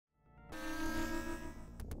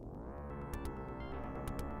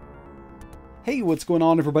Hey, what's going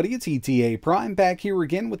on everybody? It's ETAPRIME back here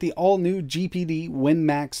again with the all-new GPD WIn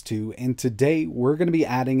Max 2, and today we're going to be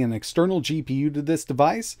adding an external GPU to this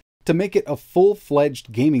device to make it a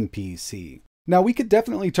full-fledged gaming PC. Now, we could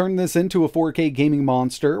definitely turn this into a 4K gaming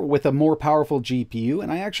monster with a more powerful GPU,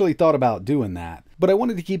 and I actually thought about doing that. But I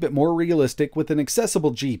wanted to keep it more realistic with an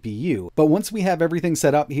accessible GPU. But once we have everything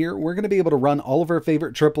set up here, we're going to be able to run all of our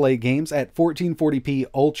favorite AAA games at 1440p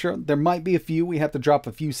Ultra. There might be a few we have to drop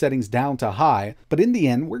a few settings down to high, but in the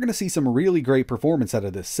end, we're going to see some really great performance out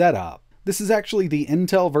of this setup. This is actually the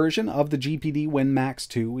Intel version of the GPD WIn Max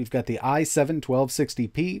 2. We've got the i7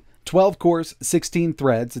 1260p, 12 cores, 16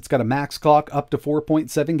 threads. It's got a max clock up to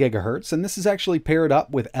 4.7 GHz, and this is actually paired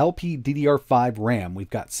up with LPDDR5 RAM.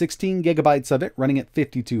 We've got 16 gigabytes of it running at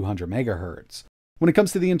 5200 MHz. When it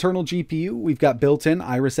comes to the internal GPU, we've got built-in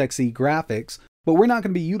Iris Xe graphics, but we're not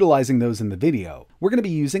going to be utilizing those in the video. We're going to be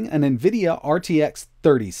using an NVIDIA RTX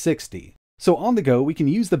 3060. So on the go, we can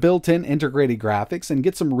use the built-in integrated graphics and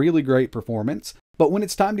get some really great performance, but when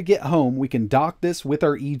it's time to get home, we can dock this with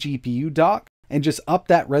our eGPU dock and just up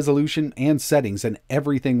that resolution and settings and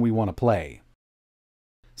everything we want to play.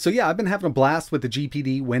 So yeah, I've been having a blast with the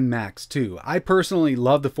GPD WIn Max 2. I personally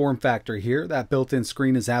love the form factor here. That built-in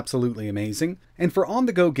screen is absolutely amazing. And for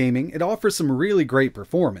on-the-go gaming, it offers some really great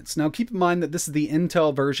performance. Now keep in mind that this is the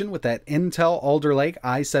Intel version with that Intel Alder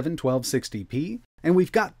i7 1260p. And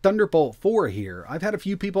we've got Thunderbolt 4 here. I've had a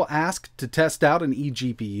few people ask to test out an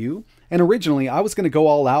eGPU, and originally I was going to go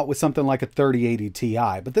all out with something like a 3080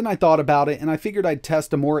 Ti, but then I thought about it and I figured I'd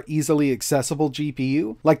test a more easily accessible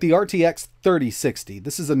GPU, like the RTX 3060.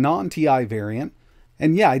 This is a non-Ti variant.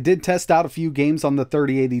 And yeah, I did test out a few games on the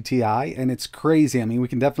 3080 Ti, and it's crazy. I mean, we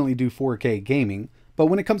can definitely do 4K gaming. But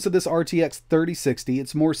when it comes to this RTX 3060,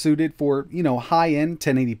 it's more suited for, high-end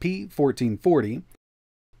 1080p, 1440.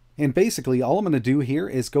 And basically, all I'm going to do here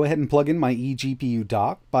is go ahead and plug in my eGPU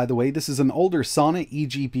dock. By the way, this is an older Sonnet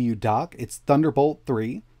eGPU dock. It's Thunderbolt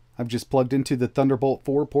 3. I've just plugged into the Thunderbolt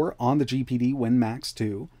 4 port on the GPD WIn Max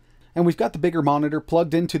 2. And we've got the bigger monitor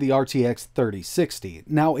plugged into the RTX 3060.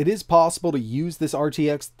 Now, it is possible to use this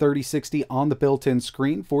RTX 3060 on the built-in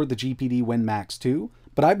screen for the GPD WIn Max 2,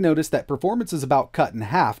 but I've noticed that performance is about cut in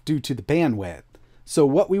half due to the bandwidth. So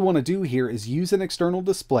what we want to do here is use an external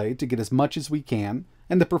display to get as much as we can,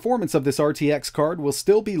 and the performance of this RTX card will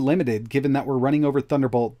still be limited given that we're running over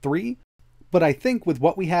Thunderbolt 3, but I think with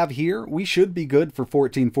what we have here, we should be good for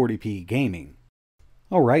 1440p gaming.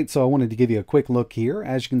 Alright, so I wanted to give you a quick look here.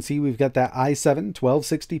 As you can see, we've got that i7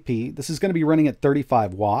 1260p. This is going to be running at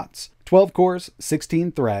 35 watts, 12 cores,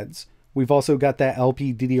 16 threads. We've also got that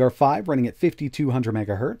LPDDR5 running at 5200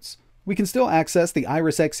 MHz. We can still access the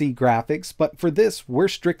Iris Xe graphics, but for this, we're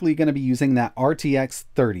strictly going to be using that RTX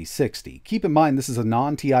 3060. Keep in mind, this is a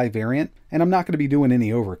non-Ti variant, and I'm not going to be doing any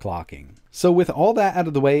overclocking. So with all that out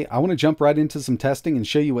of the way, I want to jump right into some testing and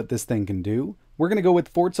show you what this thing can do. We're going to go with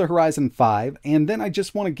Forza Horizon 5, and then I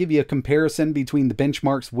just want to give you a comparison between the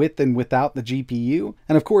benchmarks with and without the GPU.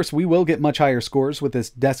 And of course, we will get much higher scores with this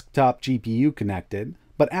desktop GPU connected.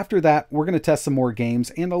 But after that, we're going to test some more games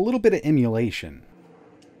and a little bit of emulation.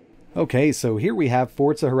 Okay, so here we have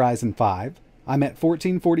Forza Horizon 5. I'm at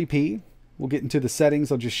 1440p. We'll get into the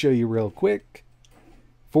settings. I'll just show you real quick.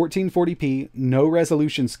 1440p, no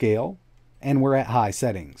resolution scale, and we're at high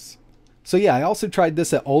settings. So yeah, I also tried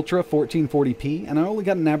this at Ultra 1440p, and I only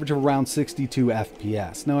got an average of around 62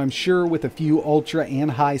 FPS. Now I'm sure with a few Ultra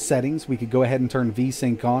and high settings, we could go ahead and turn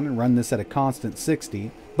VSync on and run this at a constant 60.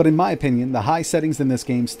 But in my opinion, the high settings in this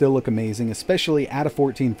game still look amazing, especially at a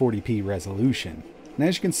 1440p resolution. And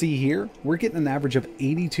as you can see here, we're getting an average of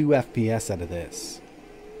 82 FPS out of this.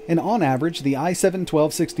 And on average, the i7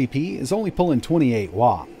 1260p is only pulling 28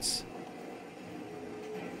 watts.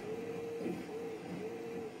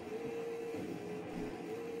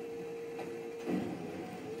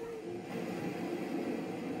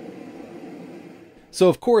 So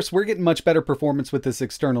of course, we're getting much better performance with this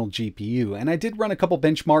external GPU, and I did run a couple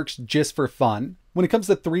benchmarks just for fun. When it comes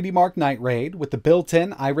to 3D Mark Night Raid, with the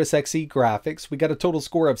built-in Iris Xe graphics, we got a total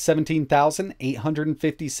score of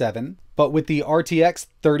 17,857, but with the RTX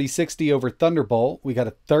 3060 over Thunderbolt, we got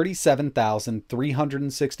a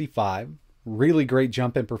 37,365. Really great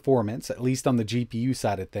jump in performance, at least on the GPU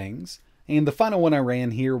side of things. And the final one I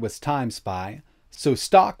ran here was Time Spy. So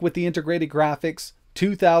stock with the integrated graphics,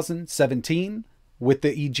 2017. With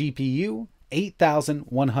the eGPU,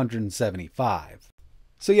 8,175.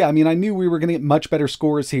 So yeah, I mean, I knew we were going to get much better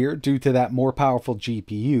scores here due to that more powerful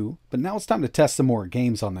GPU, but now it's time to test some more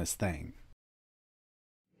games on this thing.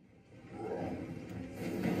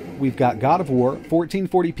 we've got God of War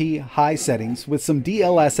 1440p high settings with some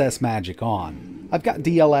DLSS magic on. I've got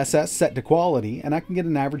DLSS set to quality, and I can get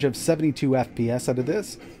an average of 72 FPS out of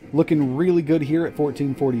this. Looking really good here at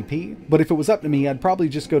 1440p, but if it was up to me, I'd probably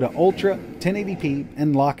just go to Ultra, 1080p,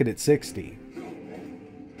 and lock it at 60.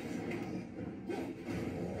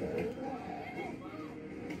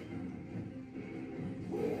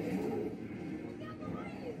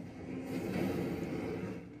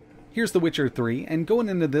 Here's The Witcher 3, and going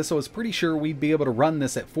into this I was pretty sure we'd be able to run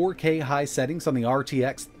this at 4K high settings on the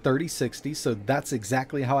RTX 3060, so that's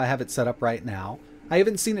exactly how I have it set up right now. I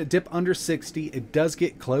haven't seen it dip under 60, it does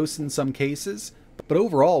get close in some cases, but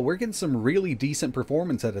overall we're getting some really decent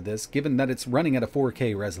performance out of this given that it's running at a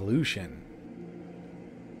 4K resolution.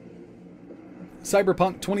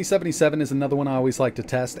 Cyberpunk 2077 is another one I always like to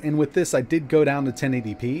test, and with this I did go down to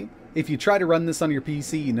 1080p. If you try to run this on your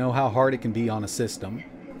PC, you know how hard it can be on a system.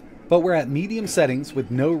 But we're at medium settings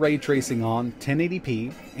with no ray tracing on,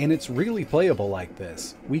 1080p, and it's really playable like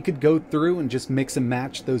this. We could go through and just mix and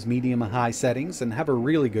match those medium and high settings and have a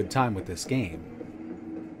really good time with this game.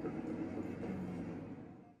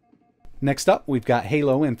 Next up, we've got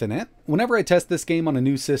Halo Infinite. Whenever I test this game on a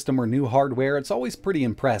new system or new hardware, it's always pretty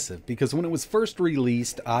impressive, because when it was first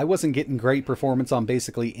released, I wasn't getting great performance on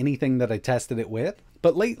basically anything that I tested it with.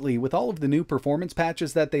 But lately, with all of the new performance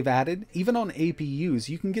patches that they've added, even on APUs,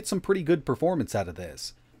 you can get some pretty good performance out of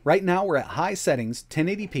this. Right now, we're at high settings,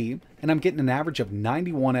 1080p, and I'm getting an average of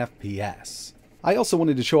 91 FPS. I also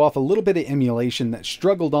wanted to show off a little bit of emulation that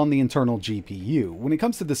struggled on the internal GPU. When it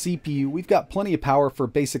comes to the CPU, we've got plenty of power for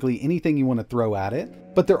basically anything you want to throw at it,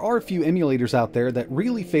 but there are a few emulators out there that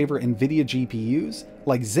really favor NVIDIA GPUs,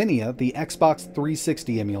 like Xenia, the Xbox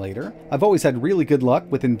 360 emulator. I've always had really good luck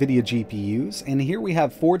with NVIDIA GPUs, and here we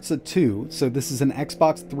have Forza 2, so this is an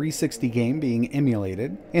Xbox 360 game being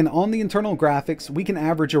emulated, and on the internal graphics, we can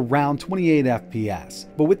average around 28 FPS,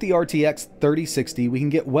 but with the RTX 3060, we can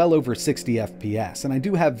get well over 60 FPS, and I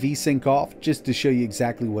do have VSync off just to show you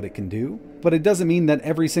exactly what it can do. But it doesn't mean that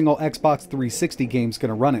every single Xbox 360 game is going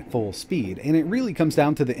to run at full speed, and it really comes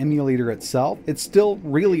down to the emulator itself. It's still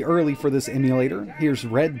really early for this emulator. Here's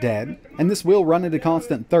Red Dead, and this will run at a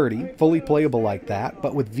constant 30, fully playable like that,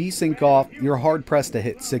 but with VSync off, you're hard pressed to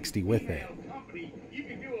hit 60 with it.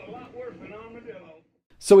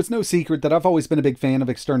 So it's no secret that I've always been a big fan of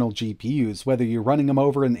external GPUs, whether you're running them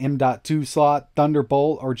over an M.2 slot,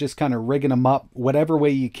 Thunderbolt, or just kind of rigging them up whatever way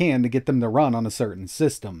you can to get them to run on a certain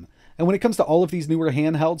system. And when it comes to all of these newer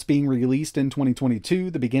handhelds being released in 2022,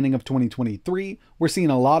 the beginning of 2023, we're seeing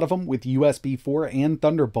a lot of them with USB 4 and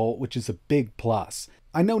Thunderbolt, which is a big plus.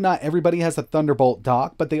 I know not everybody has a Thunderbolt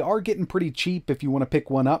dock, but they are getting pretty cheap if you want to pick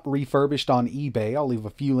one up refurbished on eBay. I'll leave a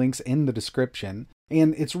few links in the description.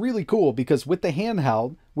 And it's really cool because with the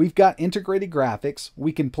handheld, we've got integrated graphics,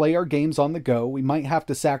 we can play our games on the go, we might have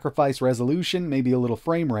to sacrifice resolution, maybe a little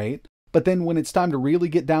frame rate, but then when it's time to really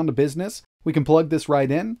get down to business, we can plug this right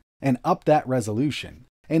in and up that resolution.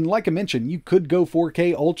 And like I mentioned, you could go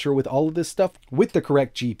 4K Ultra with all of this stuff with the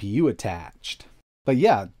correct GPU attached. But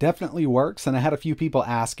yeah, definitely works, and I had a few people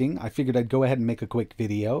asking. I figured I'd go ahead and make a quick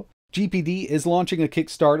video. GPD is launching a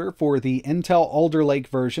Kickstarter for the Intel Alder Lake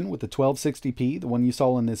version with the 1260p, the one you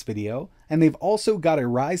saw in this video, and they've also got a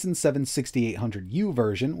Ryzen 7 6800U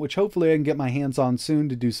version, which hopefully I can get my hands on soon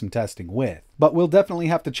to do some testing with. But we'll definitely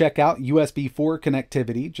have to check out USB 4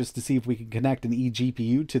 connectivity just to see if we can connect an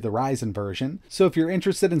eGPU to the Ryzen version. So if you're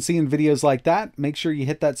interested in seeing videos like that, make sure you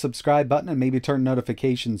hit that subscribe button and maybe turn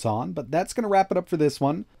notifications on. But that's going to wrap it up for this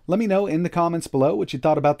one. Let me know in the comments below what you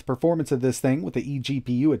thought about the performance of this thing with the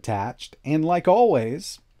eGPU attached. And like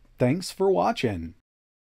always, thanks for watching.